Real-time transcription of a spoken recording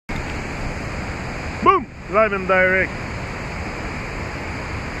live and direct.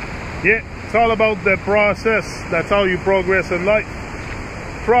 Yeah, it's all about the process. That's how you progress in life.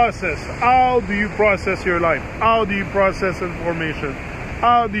 Process. How do you process your life? How do you process information?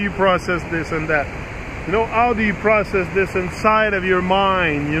 How do you process this and that? You know, how do you process this inside of your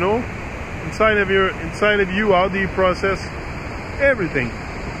mind? You know, inside of you, how do you process everything?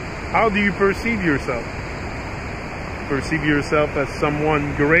 How do you perceive yourself? Perceive yourself as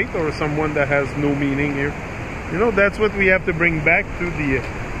someone great or someone that has no meaning here? You know, that's what we have to bring back to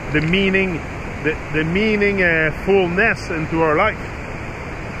the meaning, the meaning fullness into our life.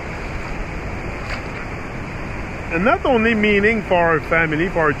 And not only meaning for our family,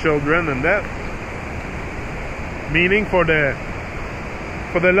 for our children and that. Meaning for the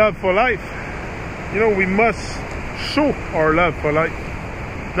love for life. You know, we must show our love for life.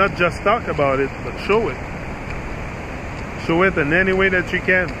 Not just talk about it, but show it. Show it in any way that you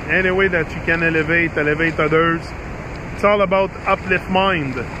can. Any way that you can elevate others. It's all about uplift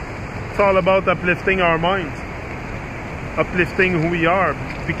mind. It's all about uplifting our minds. Uplifting who we are.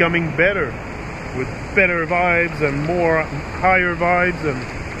 Becoming better. With better vibes and more higher vibes. And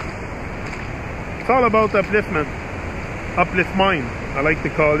it's all about upliftment. Uplift mind. I like to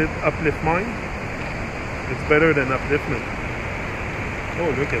call it uplift mind. It's better than upliftment. Oh,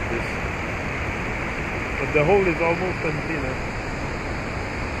 look at this. But the hole is almost empty now.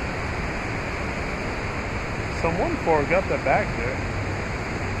 Someone forgot the bag there.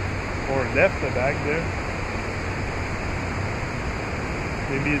 Or left the bag there.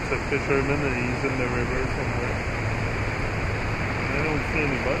 Maybe it's a fisherman and he's in the river somewhere. I don't see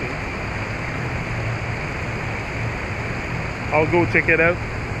anybody. I'll go check it out.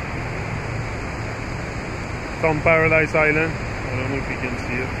 It's on Paradise Island. I don't know if you can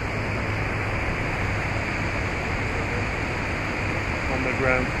see it. On the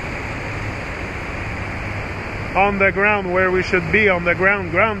ground. On the ground where we should be. On the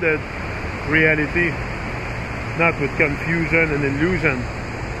ground, grounded. Reality. Not with confusion and illusion.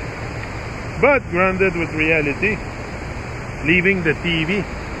 But grounded with reality. Leaving the TV.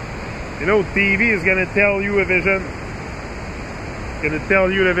 You know, TV is going to tell you a vision. Going to tell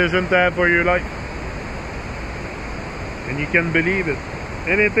you the vision to have for your life. And you can believe it.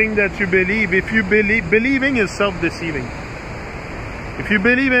 Anything that you believe, if you believe, believing is self-deceiving. If you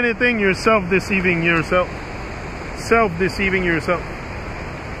believe anything, you're self-deceiving yourself. Self-deceiving yourself.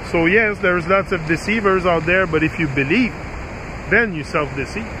 So yes, there's lots of deceivers out there, but if you believe, then you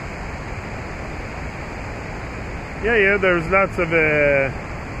self-deceive. Yeah, there's lots of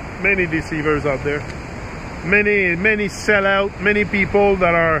many deceivers out there. Many sellout, many people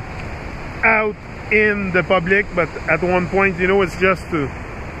that are out in the public, but at one point, you know, it's just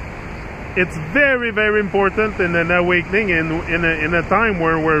it's very, very important in an awakening, in a time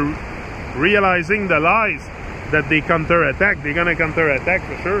where we're realizing the lies that they counterattack. They're gonna counterattack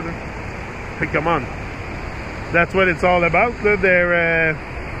for sure. Come on, that's what it's all about.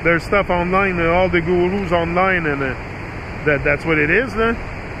 There's stuff online, all the gurus online, and that's what it is.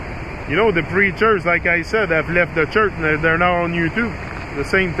 You know, the preachers, like I said, have left the church. They're now on YouTube. The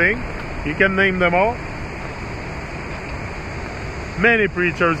same thing. You can name them all. Many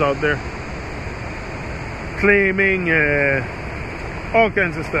preachers out there claiming all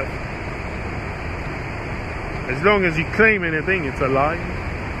kinds of stuff. As long as you claim anything, it's a lie.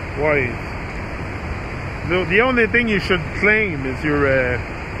 Why? No, the only thing you should claim is your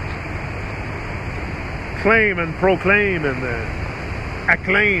claim and proclaim and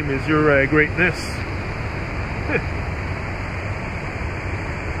acclaim is your greatness.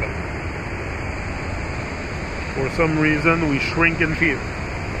 For some reason, we shrink in fear.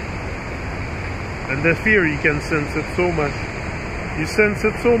 And the fear, you can sense it so much. You sense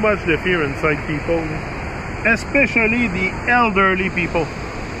it so much, the fear inside people. Especially the elderly people.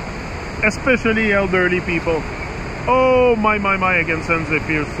 Especially elderly people. Oh, my, I can sense the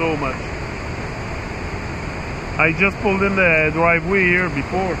fear so much. I just pulled in the driveway here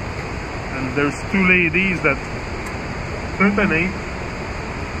before. And there's two ladies that certain age.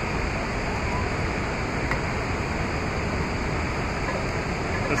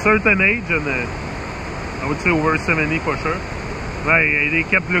 A certain age, and I would say over 70 for sure. They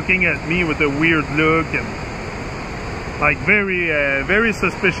kept looking at me with a weird look and like very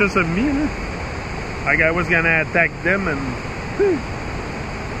suspicious of me. Like I was gonna attack them, and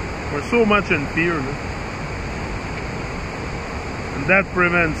we're so much in fear. And that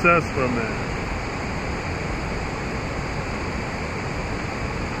prevents us from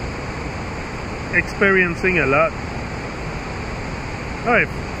experiencing a lot.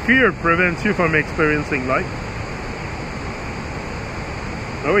 Fear prevents you from experiencing life.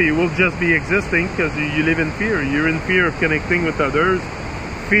 Oh, you will just be existing because you live in fear. You're in fear of connecting with others,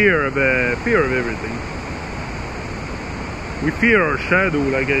 fear of everything. We fear our shadow,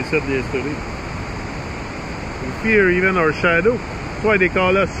 like I said yesterday. We fear even our shadow. That's why they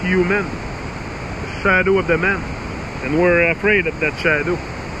call us human, the shadow of the man, and we're afraid of that shadow.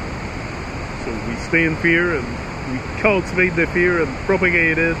 So we stay in fear and we cultivate the fear and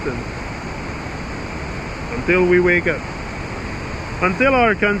propagate it, and until we wake up. Until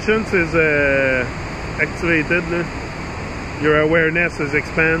our conscience is activated, your awareness is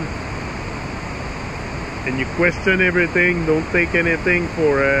expanded, and you question everything, don't take anything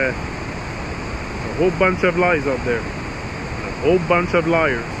for a whole bunch of lies out there. A whole bunch of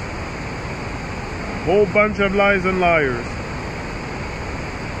liars. A whole bunch of lies and liars.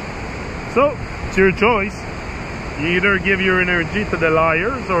 So, it's your choice. You either give your energy to the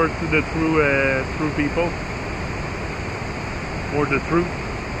liars or to the true people. Or the truth,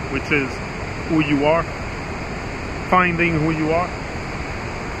 which is who you are, finding who you are.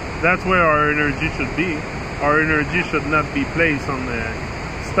 That's where our energy should be. Our energy should not be placed on the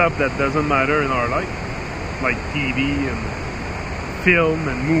stuff that doesn't matter in our life, like TV and film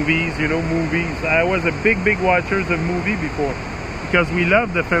and movies. You know, movies. I was a big watcher of movie before, because we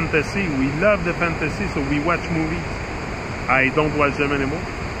love the fantasy. We love the fantasy, so we watch movies. I don't watch them anymore.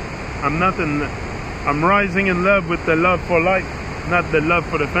 I'm rising in love with the love for life, not the love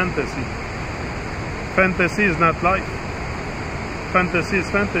for the fantasy. Fantasy is not life. Fantasy is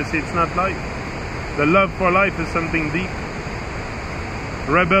fantasy, it's not life. The love for life is something deep.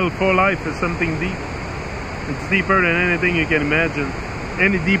 Rebel for life is something deep. It's deeper than anything you can imagine.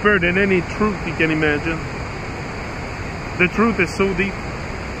 Any deeper than any truth you can imagine. The truth is so deep,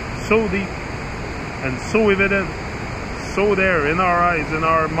 and so evident, so there in our eyes, in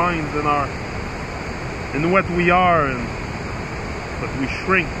our minds, in what we are, but we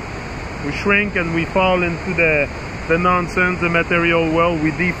shrink. We shrink and we fall into the nonsense, the material world.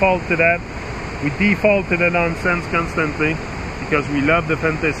 We default to that. We default to the nonsense constantly because we love the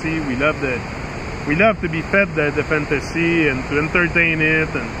fantasy. We love to be fed the fantasy and to entertain it.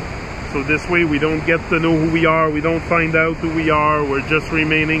 And so this way we don't get to know who we are. We don't find out who we are. We're just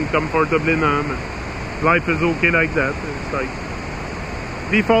remaining comfortably numb. And life is okay like that. It's like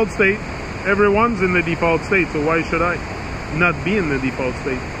default state. Everyone's in the default state, so why should I not be in the default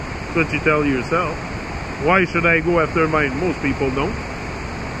state? That's what you tell yourself. Why should I go after mine? Most people don't.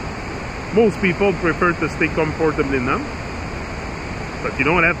 Most people prefer to stay comfortably numb. But you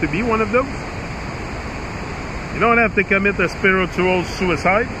don't have to be one of those. You don't have to commit a spiritual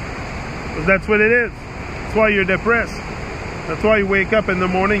suicide. Because that's what it is. That's why you're depressed. That's why you wake up in the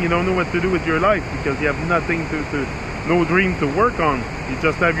morning, you don't know what to do with your life, because you have nothing no dream to work on. You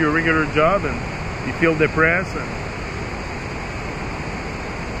just have your regular job and you feel depressed and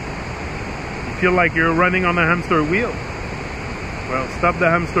you feel like you're running on a hamster wheel. Well, stop the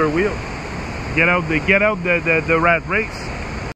hamster wheel. Get out the rat race.